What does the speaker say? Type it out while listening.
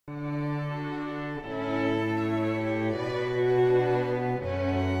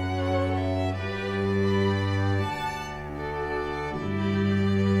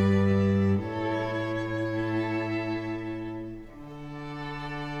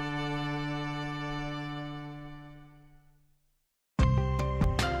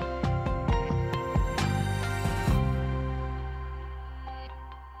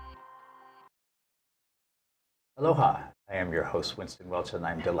Aloha, I am your host, Winston Welch, and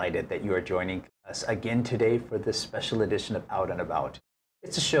I'm delighted that you are joining us again today for this special edition of Out and About.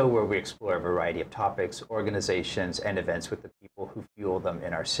 It's a show where we explore a variety of topics, organizations, and events with the people who fuel them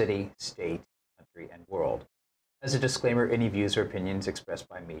in our city, state, country, and world. As a disclaimer, any views or opinions expressed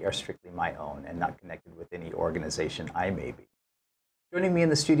by me are strictly my own and not connected with any organization I may be. Joining me in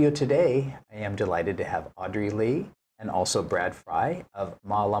the studio today, I am delighted to have Audrey Lee and also Brad Fry of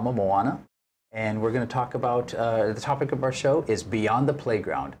Ma'alama Moana. And we're going to talk about, the topic of our show is Beyond the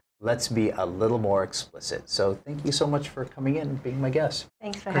Playground. Let's be a little more explicit. So thank you so much for coming in and being my guest.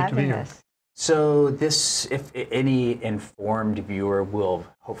 Thanks for having us. So this, if any informed viewer will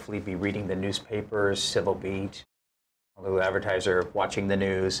hopefully be reading the newspapers, Civil Beat, a little advertiser, watching the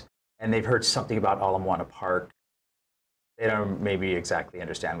news, and they've heard something about Ala Moana Park. They don't maybe exactly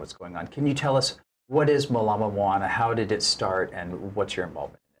understand what's going on. Can you tell us what is Ma'alama Moana, how did it start, and what's your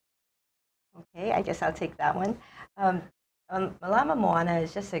involvement in it? Okay, I guess I'll take that one. Ma'alama Moana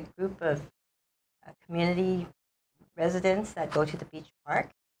is just a group of community residents that go to the beach park,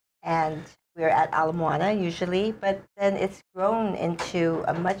 and we're at Ala Moana usually, but then it's grown into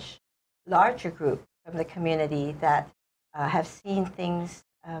a much larger group from the community that have seen things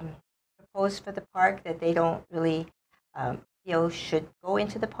proposed for the park that they don't really feel should go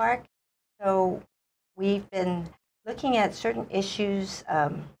into the park. So we've been looking at certain issues,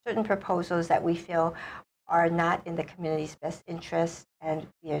 certain proposals that we feel are not in the community's best interest, and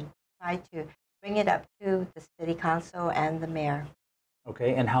we are trying to bring it up to the city council and the mayor.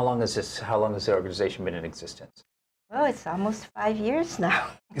 Okay, and how long has the organization been in existence? Well, it's almost 5 years now.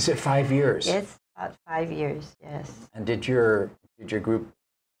 Is it 5 years? It's about 5 years, yes. And did your group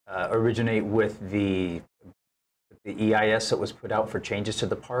originate with the EIS that was put out for changes to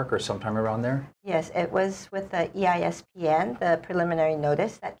the park or sometime around there? Yes, it was with the EISPN, the preliminary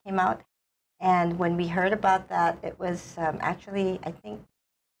notice that came out. And when we heard about that, it was actually, I think,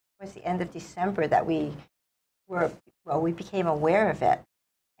 towards the end of December that we became aware of it.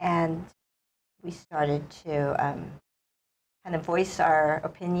 And we started to kind of voice our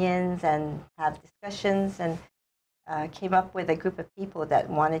opinions and have discussions, and came up with a group of people that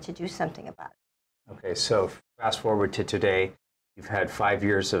wanted to do something about it. Okay, so fast forward to today, you've had 5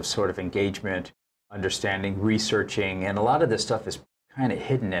 years of sort of engagement, understanding, researching, and a lot of this stuff is kind of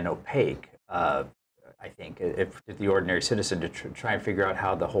hidden and opaque, I think, if to the ordinary citizen to try and figure out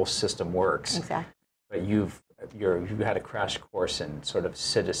how the whole system works. Exactly. But you've had a crash course in sort of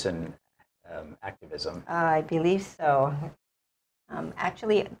citizen activism. I believe so.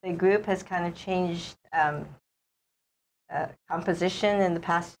 Actually, the group has kind of changed composition in the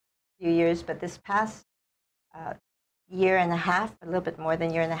past few years, but this past year and a half, a little bit more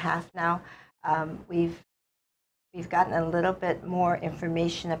than a year and a half now, we've gotten a little bit more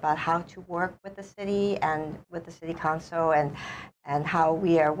information about how to work with the city and with the city council, and how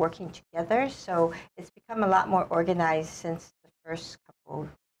we are working together. So it's become a lot more organized since the first couple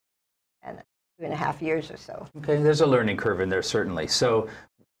and 2.5 years or so. Okay, there's a learning curve in there, certainly. So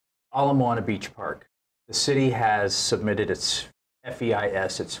Ala Moana Beach Park, the city has submitted its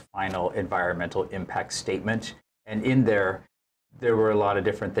FEIS, its final environmental impact statement, and in there were a lot of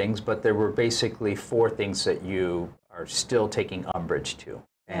different things, but there were basically 4 things that you are still taking umbrage to.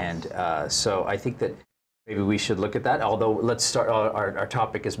 Yes. And so I think that maybe we should look at that, although let's start, our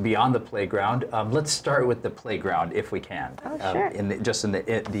topic is Beyond the Playground. Let's start with the playground if we can, Oh, sure. just in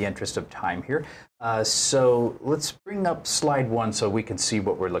the interest of time here. So let's bring up slide 1 so we can see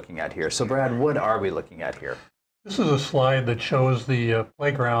what we're looking at here. So Brad, what are we looking at here? This is a slide that shows the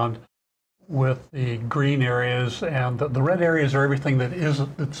playground with the green areas, and the red areas are everything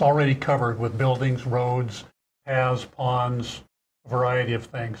that's already covered with buildings, roads, paths, ponds, a variety of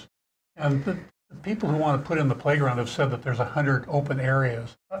things. And the people who want to put in the playground have said that there's 100 open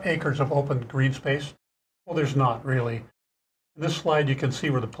areas, acres of open green space. Well, there's not really. In this slide, you can see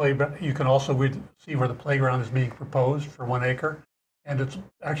where you can also see where the playground is being proposed for 1 acre. And it's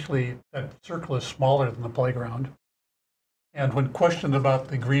actually, that circle is smaller than the playground. And when questioned about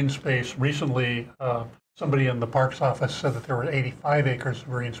the green space recently, somebody in the parks office said that there were 85 acres of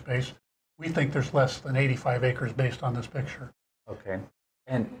green space. We think there's less than 85 acres based on this picture. Okay.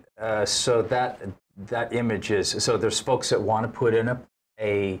 And so that image is, so there's folks that want to put in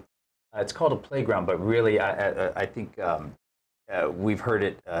it's called a playground, but really I think we've heard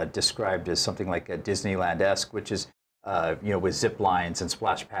it described as something like a Disneyland-esque, which is with zip lines and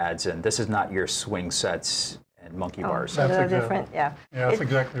splash pads, and this is not your swing sets and monkey bars. A little different, yeah. Yeah, that's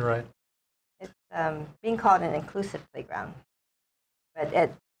exactly right. It's being called an inclusive playground, but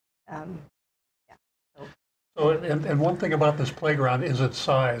it, So, and one thing about this playground is its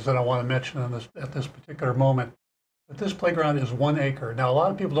size that I want to mention at this particular moment. but this playground is 1 acre. Now, a lot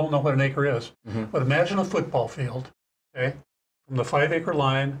of people don't know what an acre is, but imagine a football field, okay, from the 5-acre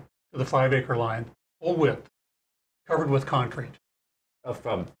line to the 5-acre line, full width, covered with concrete.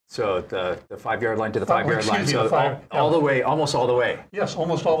 So the 5-yard line to the 5-yard line, so all the way, almost all the way. Yes,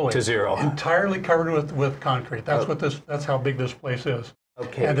 almost all the way to zero. Entirely covered with concrete. That's how big this place is.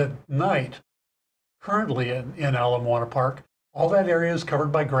 Okay. And at night, currently in Ala Moana Park, all that area is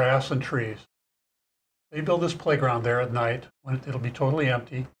covered by grass and trees. They build this playground there at night when it'll be totally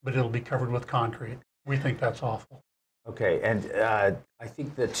empty, but it'll be covered with concrete. We think that's awful. Okay, and I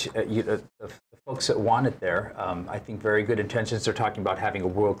think that the folks that want it there, I think very good intentions. They're talking about having a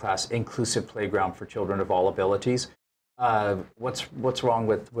world-class inclusive playground for children of all abilities. What's wrong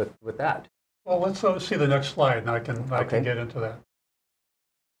with that? Well, let's see the next slide, and I can get into that.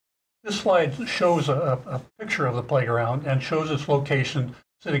 This slide shows a picture of the playground and shows its location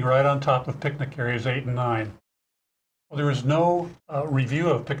sitting right on top of picnic areas 8 and 9. Well, there is no review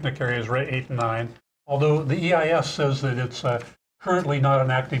of picnic areas 8 and 9. Although the EIS says that it's currently not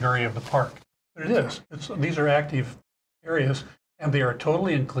an active area of the park. But it is. These are active areas, and they are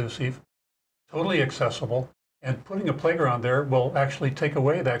totally inclusive, totally accessible, and putting a playground there will actually take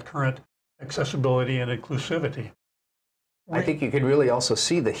away that current accessibility and inclusivity. I think you can really also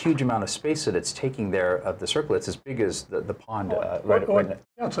see the huge amount of space that it's taking there of the circle. It's as big as the pond. Yeah,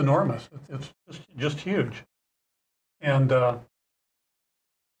 it's enormous. It's just huge. And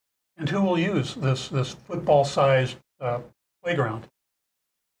who will use this football-sized playground?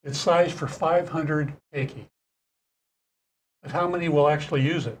 It's sized for 500 keiki. But how many will actually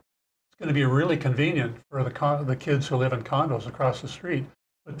use it? It's going to be really convenient for the kids who live in condos across the street.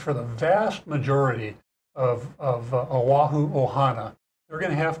 But for the vast majority of Oahu Ohana, they're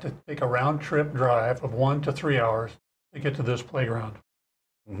going to have to take a round-trip drive of 1 to 3 hours to get to this playground.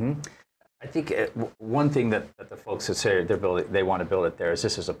 I think one thing that the folks that say they want to build it there is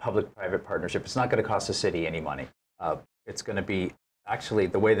this is a public-private partnership. It's not going to cost the city any money. It's going to be, actually,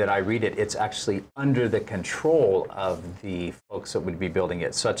 the way that I read it, it's actually under the control of the folks that would be building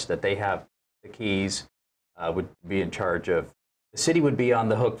it, such that they have the keys, would be in charge of. The city would be on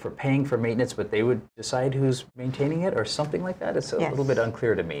the hook for paying for maintenance, but they would decide who's maintaining it or something like that. It's a little bit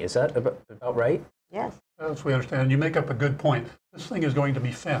unclear to me. Is that about right? Yes. As we understand, you make up a good point. This thing is going to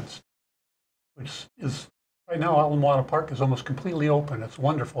be fenced, which is, right now, Ala Moana Park is almost completely open. It's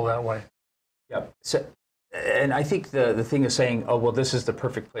wonderful that way. Yep. So, and I think the thing is saying, oh, well, this is the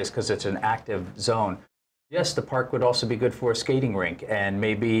perfect place because it's an active zone. Yes, the park would also be good for a skating rink and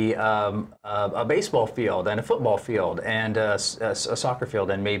maybe a baseball field and a football field and a soccer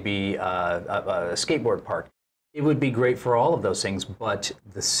field and maybe a skateboard park. It would be great for all of those things, but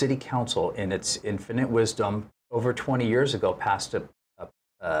the city council, in its infinite wisdom, over 20 years ago passed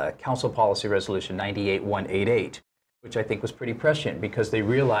a council policy resolution 98188, which I think was pretty prescient because they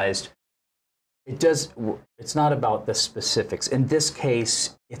realized it's not about the specifics. In this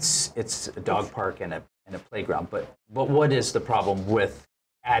case, it's a dog park and a playground, but what is the problem with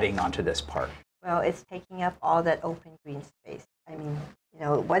adding onto this park? Well, it's taking up all that open green space. I mean,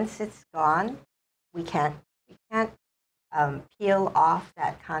 once it's gone, we can't peel off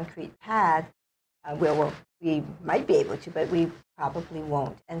that concrete pad. We might be able to, but we probably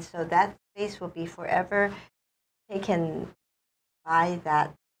won't. And so that space will be forever taken by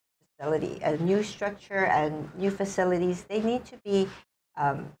that facility. A new structure and new facilities, they need to be,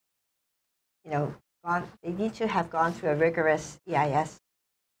 they need to have gone through a rigorous EIS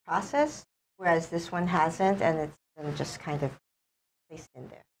process, whereas this one hasn't, and it's been just kind of placed in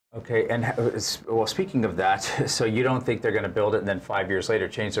there. Okay, and well, speaking of that, so you don't think they're going to build it and then 5 years later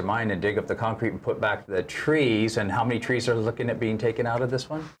change their mind and dig up the concrete and put back the trees? And how many trees are looking at being taken out of this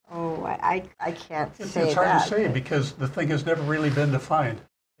one? Oh, I can't say that. It's hard to say because the thing has never really been defined.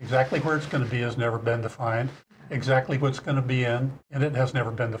 Exactly where it's going to be has never been defined. Exactly what's going to be in it has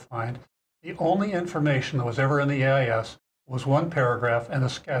never been defined. The only information that was ever in the EIS was one paragraph and a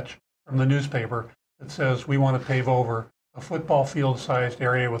sketch from the newspaper that says we want to pave over a football field-sized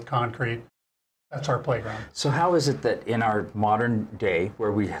area with concrete. That's our playground. So how is it that in our modern day,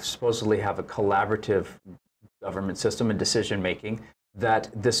 where we supposedly have a collaborative government system and decision-making, that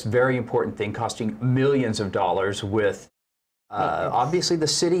this very important thing costing millions of dollars with, obviously the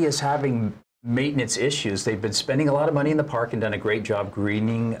city is having maintenance issues. They've been spending a lot of money in the park and done a great job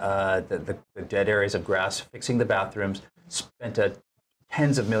greening the dead areas of grass, fixing the bathrooms, spent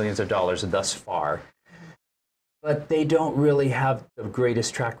tens of millions of dollars thus far. But they don't really have the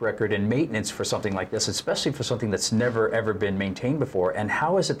greatest track record in maintenance for something like this, especially for something that's never, ever been maintained before. And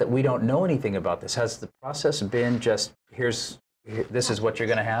how is it that we don't know anything about this? Has the process been just, this is what you're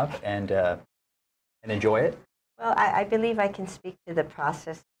going to have and enjoy it? Well, I believe I can speak to the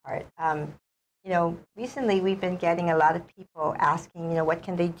process part. You know, recently we've been getting a lot of people asking, you know, what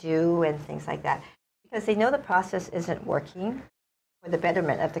can they do and things like that, because they know the process isn't working for the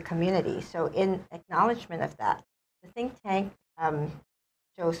betterment of the community. So in acknowledgement of that, the think tank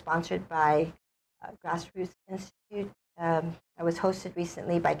show sponsored by Grassroots Institute that was hosted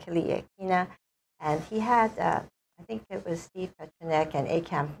recently by Kili Akina, and he had, I think it was Steve Petronek and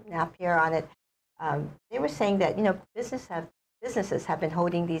Akam Napier on it. They were saying that, you know, businesses have been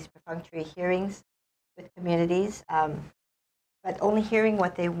holding these perfunctory hearings with communities, but only hearing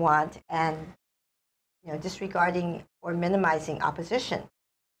what they want and, you know, disregarding or minimizing opposition.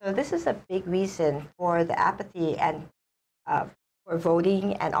 So this is a big reason for the apathy and for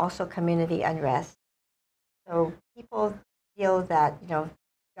voting and also community unrest. So people feel that, you know,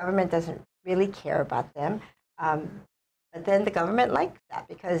 government doesn't really care about them, but then the government likes that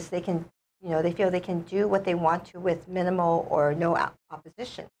because they can, you know, they feel they can do what they want to with minimal or no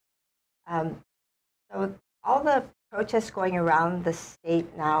opposition. So all the protests going around the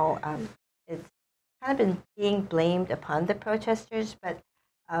state now, it's kind of been being blamed upon the protesters, but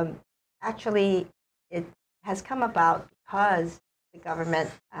actually it has come about because the government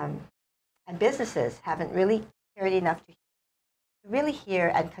and businesses haven't really cared enough to really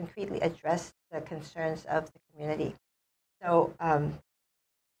hear and concretely address the concerns of the community. So,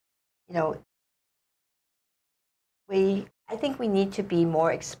 you know, I think we need to be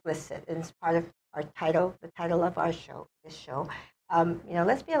more explicit, and it's part of our title, the title of our show, this show. You know,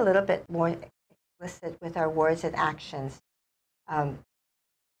 let's be a little bit more explicit with our words and actions.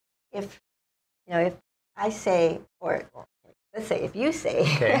 If, you know, if I say, or let's say if you say,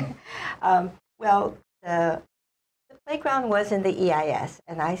 okay. well, the playground was in the EIS,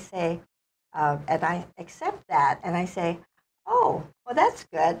 and I say, and I accept that, and I say, oh, well, that's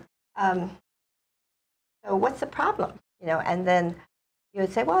good. So what's the problem? You know, and then you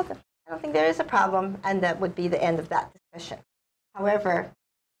would say, well, I don't think there is a problem, and that would be the end of that discussion. However,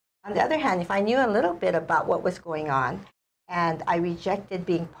 on the other hand, if I knew a little bit about what was going on, and I rejected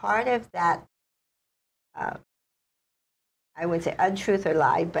being part of that, I wouldn't say untruth or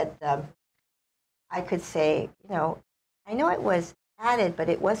lie, but I could say, you know it was added, but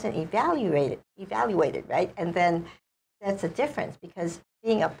it wasn't evaluated, right? And then that's a difference, because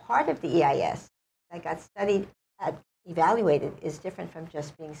being a part of the EIS that got studied and evaluated is different from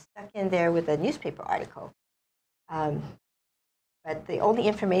just being stuck in there with a newspaper article. But the only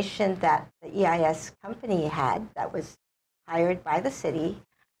information that the EIS company had that was hired by the city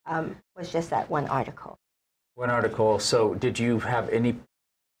was just that one article. One article. So did you have any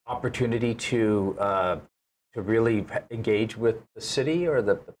opportunity to really engage with the city or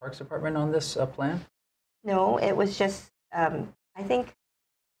the Parks Department on this plan? No, it was just, I think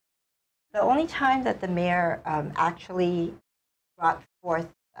the only time that the mayor actually brought forth,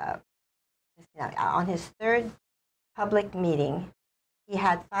 on his third public meeting, he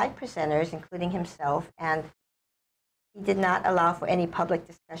had 5 presenters, including himself, and he did not allow for any public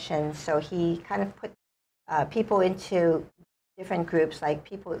discussion. So he kind of put people into different groups, like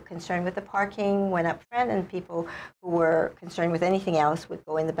people concerned with the parking went up front, and people who were concerned with anything else would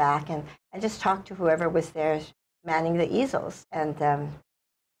go in the back and just talk to whoever was there manning the easels. And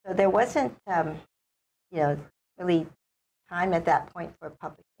so there wasn't, you know, really time at that point for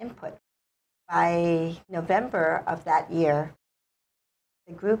public input. By November of that year,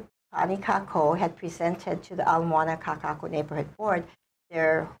 the group Pani Kako had presented to the Ala Moana Kakako Neighborhood Board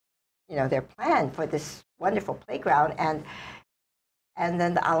their plan for this wonderful playground, and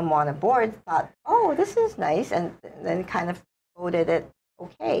then the Ala Moana board thought, oh, this is nice, and then kind of voted it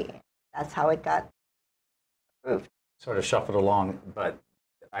okay. That's how it got approved. Sort of shuffled along, but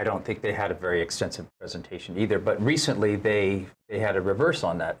I don't think they had a very extensive presentation either. But recently they had a reverse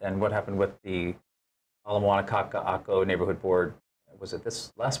on that. And what happened with the Ala Moana Kaka'ako Neighborhood Board? Was it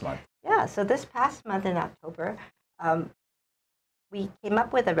this last month? Yeah, so this past month in October, we came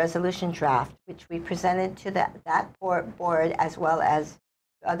up with a resolution draft, which we presented to that board as well as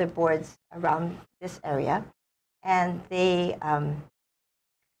other boards around this area. And they,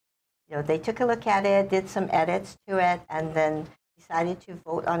 they took a look at it, did some edits to it, and then decided to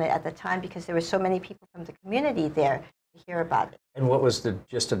vote on it at the time because there were so many people from the community there to hear about it. And what was the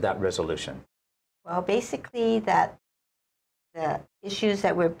gist of that resolution? Well, basically that the issues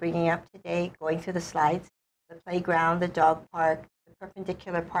that we're bringing up today, going through the slides, the playground, the dog park, the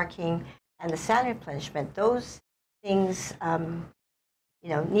perpendicular parking, and the sand replenishment, those things,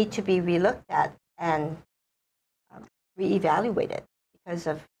 need to be relooked at and reevaluated because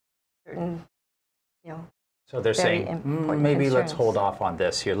of certain, So they're saying, maybe concerns. let's hold off on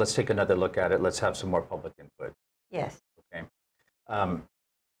this here. Let's take another look at it. Let's have some more public input. Yes. Okay.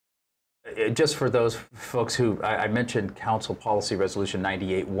 Just for those folks who, I mentioned Council Policy Resolution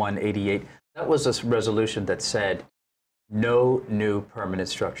 98-188, that was a resolution that said no new permanent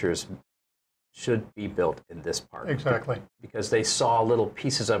structures should be built in this park. Exactly. Because they saw little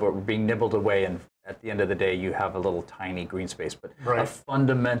pieces of it were being nibbled away, and at the end of the day, you have a little tiny green space. But a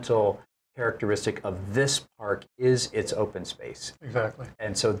fundamental characteristic of this park is its open space. Exactly.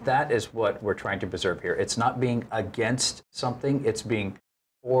 And so that is what we're trying to preserve here. It's not being against something, it's being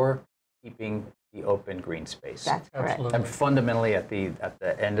for keeping the open green space. That's correct. Absolutely. And fundamentally at the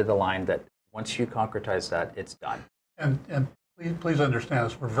end of the line, that once you concretize that, it's done. And please understand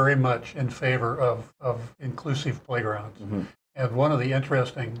this, we're very much in favor of inclusive playgrounds. Mm-hmm. And one of the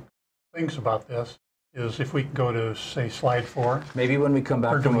interesting things about this is if we can go to, say, slide 4. Maybe when we come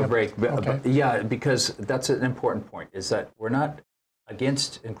back from a break. Okay. Yeah, because that's an important point, is that we're not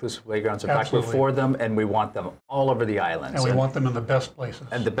against inclusive playgrounds. In fact, we're for them, and we want them all over the islands. And we want them in the best places.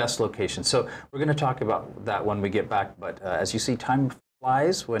 And the best locations. So we're going to talk about that when we get back. But as you see, time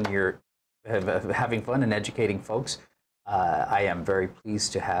flies when you're having fun and educating folks. I am very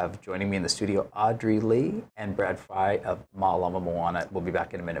pleased to have joining me in the studio Audrey Lee and Brad Fry of Ma'alama Moana. We'll be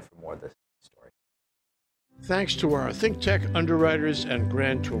back in a minute for more of this story. Thanks to our ThinkTech underwriters and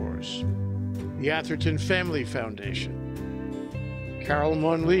grantors, the Atherton Family Foundation, Carol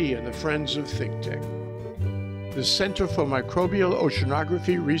Mon Lee and the Friends of ThinkTech, the Center for Microbial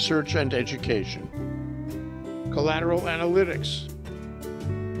Oceanography Research and Education, Collateral Analytics,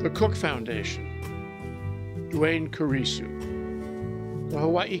 the Cook Foundation, Dwayne Karisu, the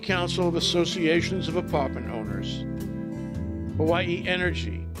Hawaii Council of Associations of Apartment Owners, Hawaii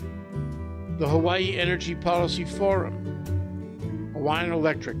Energy, the Hawaii Energy Policy Forum, Hawaiian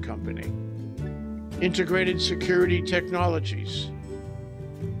Electric Company, Integrated Security Technologies,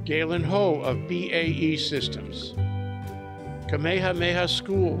 Galen Ho of BAE Systems, Kamehameha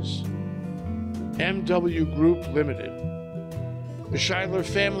Schools, MW Group Limited, the Schuyler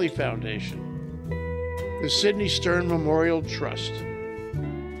Family Foundation, the Sidney Stern Memorial Trust,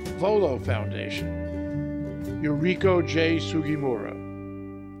 Volo Foundation, Yuriko J. Sugimura.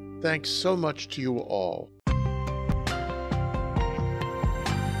 Thanks so much to you all.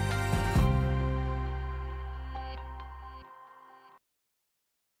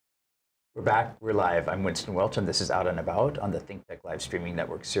 We're back. We're live. I'm Winston Welch, and this is Out and About on the ThinkTech Live Streaming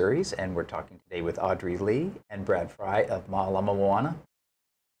Network series. And we're talking today with Audrey Lee and Brad Fry of Ma'alama Moana.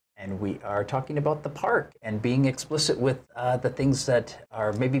 And we are talking about the park and being explicit with the things that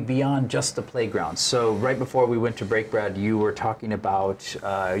are maybe beyond just the playground. So right before we went to break, Brad, you were talking about,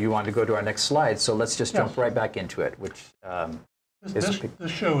 you wanted to go to our next slide. So let's just jump right back into it, which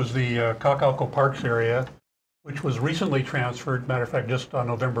This shows the Kaka'ako Parks area, which was recently transferred. Matter of fact, just on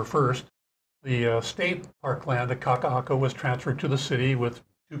November 1st, the state parkland at Kaka'ako was transferred to the city with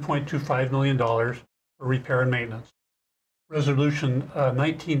 $2.25 million for repair and maintenance. Resolution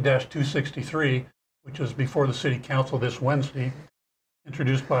 19-263, which is before the City Council this Wednesday,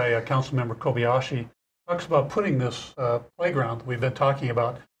 introduced by Councilmember Kobayashi, talks about putting this playground that we've been talking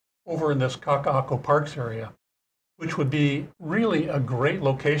about over in this Kaka'ako Parks area, which would be really a great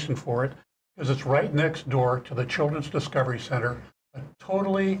location for it because it's right next door to the Children's Discovery Center, a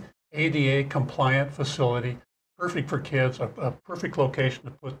totally ADA compliant facility, perfect for kids, a perfect location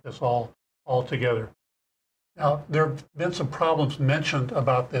to put this all together. Now, there have been some problems mentioned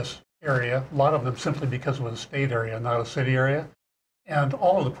about this area, a lot of them simply because it was a state area, not a city area. And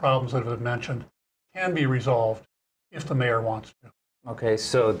all of the problems that have been mentioned can be resolved if the mayor wants to. Okay,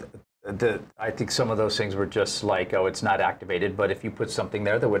 so I think some of those things were just like, oh, it's not activated, but if you put something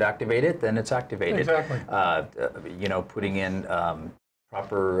there that would activate it, then it's activated. Exactly. You know, putting in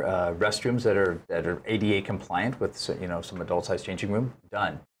proper restrooms that are ADA compliant with, you know, some adult-sized changing room,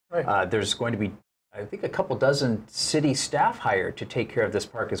 done. Right. There's going to be, I think, a couple dozen city staff hired to take care of this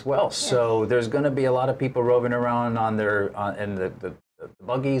park as well. Yes. So there's going to be a lot of people roving around on their in the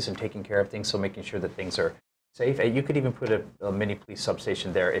buggies and taking care of things, so making sure that things are safe. And you could even put a mini police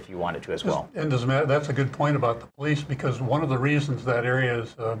substation there if you wanted to as well. And doesn't matter, that's a good point about the police, because one of the reasons that area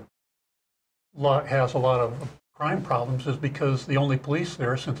is, has a lot of crime problems is because the only police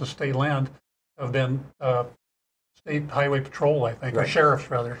there, since it's state land, have been state highway patrol, I think, right. Or sheriffs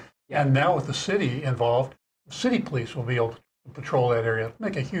rather. Yeah. And now with the city involved, city police will be able to patrol that area,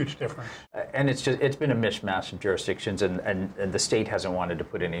 make a huge difference. And it's been a mishmash of jurisdictions, and the state hasn't wanted to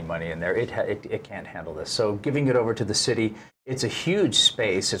put any money in there. It can't handle this. So giving it over to the city, it's a huge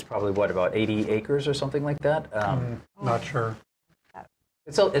space. It's probably, what, about 80 acres or something like that? Not sure.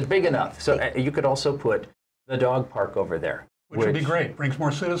 It's big enough. So you could also put the dog park over there. Which would be great. Brings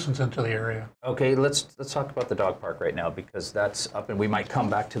more citizens into the area. Okay, let's talk about the dog park right now, because that's up, and we might come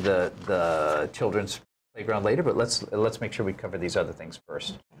back to the children's playground later. But let's make sure we cover these other things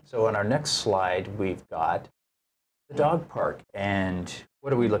first. So on our next slide, we've got the dog park, and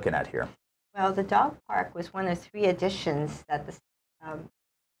what are we looking at here? Well, the dog park was one of 3 additions that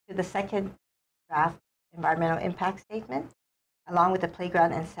to the second draft environmental impact statement, along with the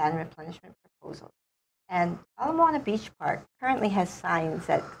playground and sand replenishment proposal. And Ala Moana Beach Park currently has signs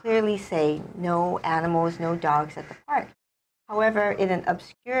that clearly say no animals, no dogs at the park. However, in an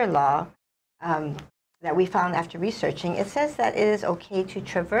obscure law that we found after researching, it says that it is okay to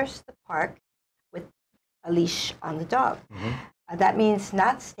traverse the park with a leash on the dog. That means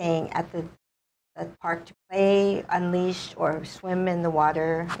not staying at the park to play unleashed or swim in the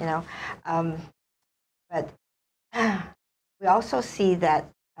water, you know. But we also see that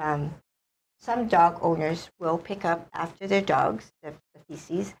some dog owners will pick up after their dogs, the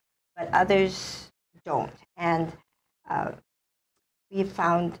feces, but others don't. And we've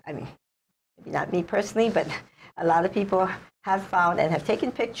found, I mean, maybe not me personally, but a lot of people have found and have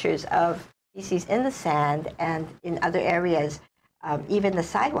taken pictures of feces in the sand and in other areas, even the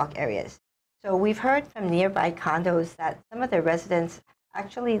sidewalk areas. So we've heard from nearby condos that some of the residents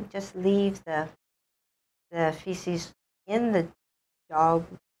actually just leave the feces in the dog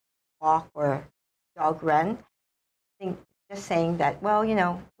walk or dog run. I think just saying that, well, you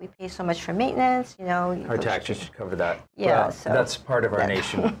know, we pay so much for maintenance, you know. Our taxes should cover that. Yeah, well, so that's part of our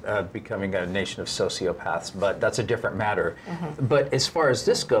nation becoming a nation of sociopaths, but that's a different matter. But as far as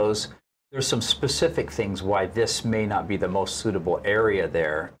this goes, there's some specific things why this may not be the most suitable area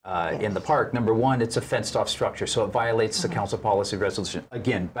there in the park. Number one, it's a fenced-off structure, so it violates the council policy resolution.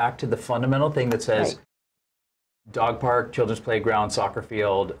 Again, back to the fundamental thing that says dog park, children's playground, soccer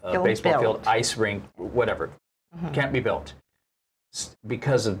field, baseball field, ice rink, whatever, can't be built.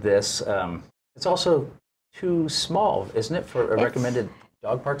 Because of this, it's also too small, isn't it, for a recommended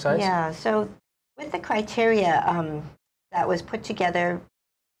dog park size? Yeah, so with the criteria that was put together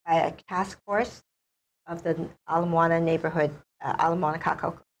by a task force of the Ala Moana neighborhood, Ala Moana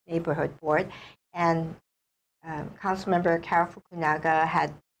Kakao neighborhood board, and Councilmember Carol Fukunaga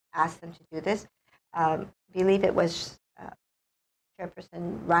had asked them to do this. I believe it was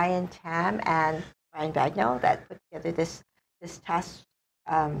Chairperson Ryan Tam and Ryan Bagnall that put together this task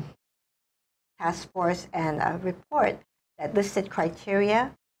force and a report that listed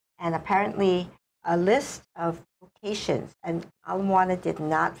criteria and apparently a list of locations, and Ala Moana did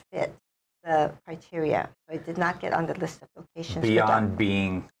not fit the criteria. So it did not get on the list of locations. Beyond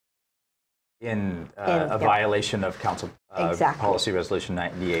being in a violation of council policy resolution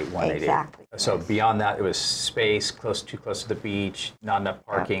 98-188. Exactly. So beyond that, it was space, too close to the beach, not enough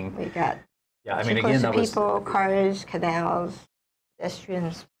parking. We got I mean, again, that was people, cars, canals,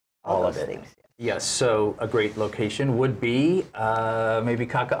 pedestrians, all of those it. things. Yes, so a great location would be maybe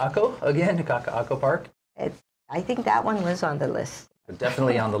Kaka'ako again, Kaka'ako Park. I think that one was on the list.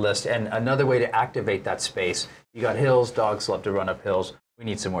 Definitely on the list. And another way to activate that space, you got hills, dogs love to run up hills. We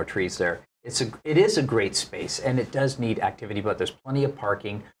need some more trees there. It is a great space, and it does need activity, but there's plenty of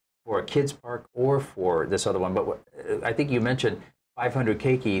parking for a kids park or for this other one. But I think you mentioned 500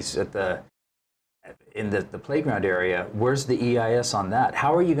 keikis in the playground area. Where's the EIS on that?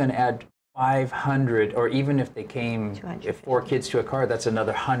 How are you going to add 500, or even if they came, if 4 kids to a car, that's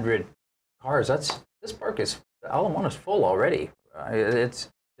another 100 cars. This park is, Ala Moana's full already.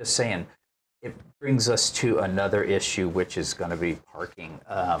 It's just saying. It brings us to another issue, which is going to be parking.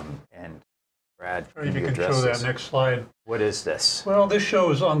 And Brad, if you can show that next slide. What is this? Well, this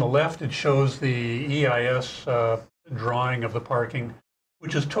shows on the left, it shows the EIS drawing of the parking,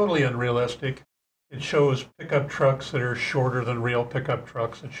 which is totally unrealistic. It shows pickup trucks that are shorter than real pickup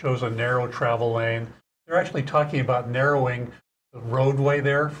trucks. It shows a narrow travel lane. They're actually talking about narrowing the roadway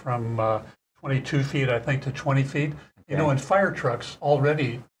there from 22 feet, I think, to 20 feet. You know, and fire trucks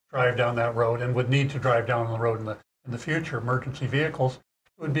already drive down that road and would need to drive down the road in the future. Emergency vehicles.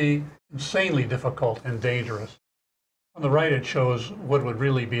 It would be insanely difficult and dangerous. On the right, it shows what it would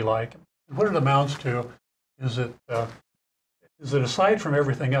really be like. And what it amounts to is that aside from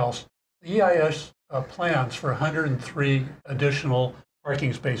everything else, the EIS plans for 103 additional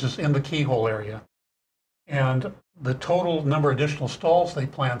parking spaces in the keyhole area. And the total number of additional stalls they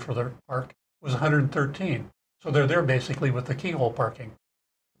planned for their park was 113. So they're there basically with the keyhole parking.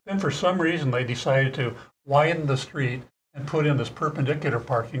 Then for some reason they decided to widen the street and put in this perpendicular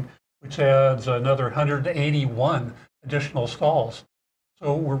parking, which adds another 181 additional stalls.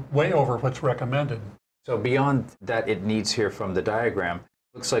 So we're way over what's recommended. So beyond that, it needs here from the diagram,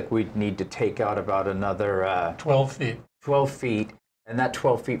 looks like we need to take out about another 12 feet. 12 feet, and that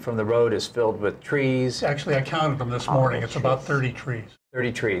 12 feet from the road is filled with trees. Actually, I counted them this morning. It's about 30 trees.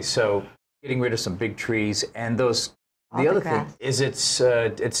 30 trees. So getting rid of some big trees, and those. All The other the thing grass. is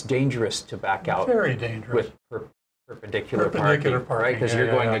it's dangerous to back out Very dangerous. with perpendicular Perpendicular parking, right? Because parking, you're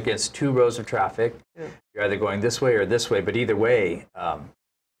yeah, going yeah. against 2 rows of traffic. Sure. You're either going this way or this way, but either way, You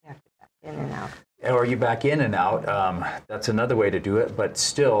have to back in and out. or you back in and out. That's another way to do it, but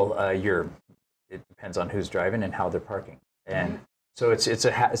still, it depends on who's driving and how they're parking. And so it's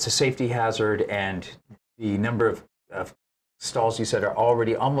a safety hazard, and the number of stalls you said are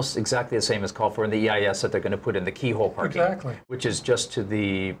already almost exactly the same as called for in the EIS that they're going to put in the keyhole parking, Exactly. which is just to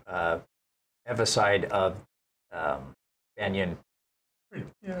the Eva side of Banyan, Yeah,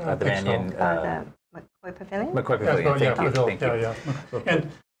 the I think Banyan so. The McCoy Pavilion? McCoy Yes, Pavilion. yeah, Thank you. pavilion, Thank you. yeah.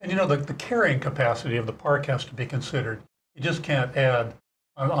 And you know, the carrying capacity of the park has to be considered. You just can't add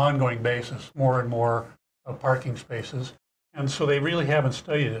on an ongoing basis more and more parking spaces. And so they really haven't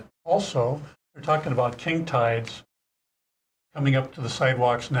studied it. Also, they're talking about king tides coming up to the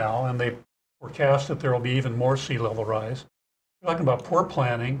sidewalks now, and they forecast that there will be even more sea level rise. They're talking about poor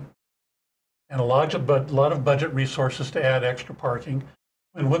planning and a lot of budget resources to add extra parking.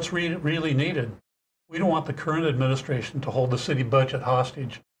 And what's really needed? We don't want the current administration to hold the city budget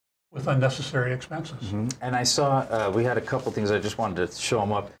hostage with unnecessary expenses. And I saw we had a couple things I just wanted to show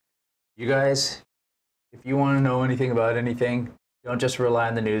them up. You guys, if you want to know anything about anything, don't just rely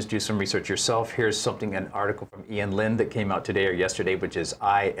on the news, do some research yourself. Here's an article from Ian Lind that came out today or yesterday, which is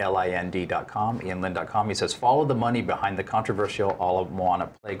ILIND.com, IanLind.com. He says, follow the money behind the controversial Ala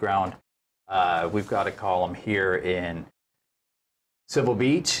Moana playground. We've got a column here in Civil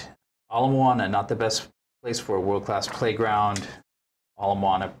Beach. Ala Moana, not the best place for a world-class playground. Ala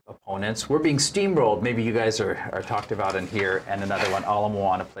Moana opponents. We're being steamrolled. Maybe you guys are talked about in here. And another one, Ala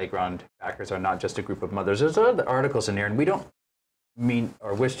Moana playground backers are not just a group of mothers. There's other articles in here, and we don't mean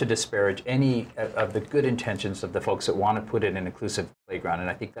or wish to disparage any of the good intentions of the folks that want to put in an inclusive playground. And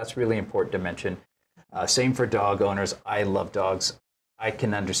I think that's really important to mention. Same for dog owners. I love dogs. I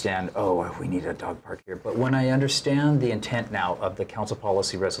can understand, oh, we need a dog park here. But when I understand the intent now of the council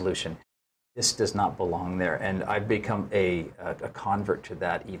policy resolution, this does not belong there. And I've become a convert to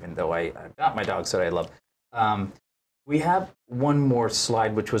that, even though I've got my dogs that I love. We have one more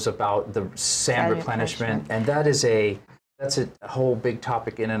slide, which was about the sand replenishment. And that's a whole big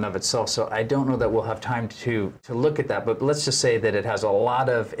topic in and of itself. So I don't know that we'll have time to look at that. But let's just say that it has a lot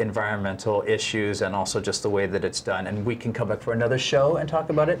of environmental issues and also just the way that it's done. And we can come back for another show and talk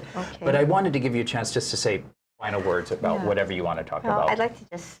about it. Okay. But I wanted to give you a chance just to say final words about whatever you want to talk about. I'd like to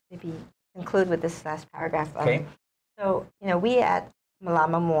just maybe conclude with this last paragraph. Okay. So, we at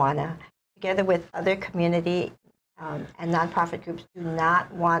Malama Moana, together with other community and nonprofit groups, do not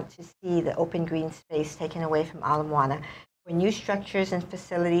want to see the open green space taken away from Ala Moana. For new structures and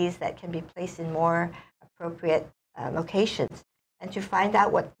facilities that can be placed in more appropriate locations. And to find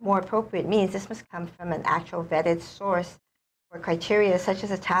out what more appropriate means, this must come from an actual vetted source for criteria such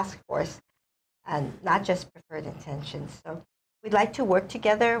as a task force and not just preferred intentions. So we'd like to work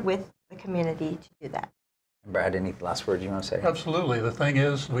together with the community to do that. Brad, any last words you want to say? Absolutely. The thing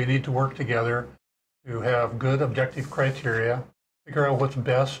is, we need to work together to have good objective criteria, figure out what's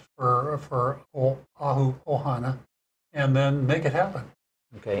best for Ahu Ohana, and then make it happen.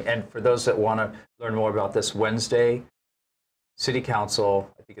 Okay, and for those that want to learn more about this, Wednesday, City Council,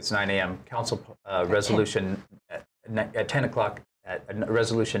 I think it's 9 a.m., Council resolution at 10 o'clock, at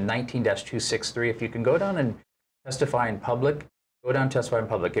resolution 19-263. If you can go down and testify in public, go down and testify in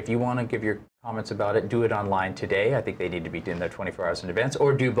public. If you want to give your comments about it, do it online today. I think they need to be in there 24 hours in advance,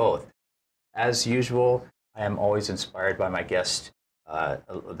 or do both. As usual, I am always inspired by my guest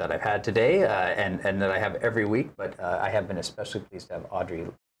that I've had today and that I have every week, but I have been especially pleased to have Audrey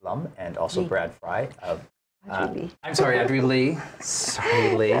Lum and also Brad Fry of I'm sorry, Audrey Lee.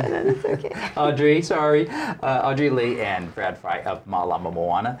 Sorry, Lee. No, that's okay. Audrey, sorry. Audrey Lee and Brad Fry of Malama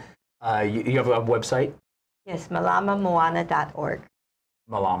Moana. You have a website? Yes, malamamoana.org.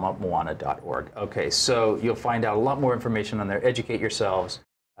 malamamoana.org. Okay, so you'll find out a lot more information on there. Educate yourselves.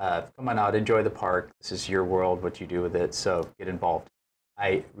 Come on out, enjoy the park. This is your world, what you do with it, so get involved.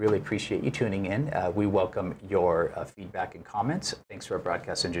 I really appreciate you tuning in. We welcome your feedback and comments. Thanks to our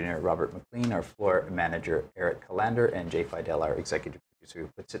broadcast engineer, Robert McLean, our floor manager, Eric Calander, and Jay Fidel, our executive producer, who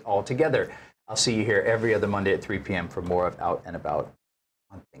puts it all together. I'll see you here every other Monday at 3 p.m. for more of Out and About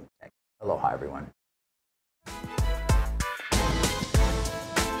on ThinkTech. Aloha, everyone.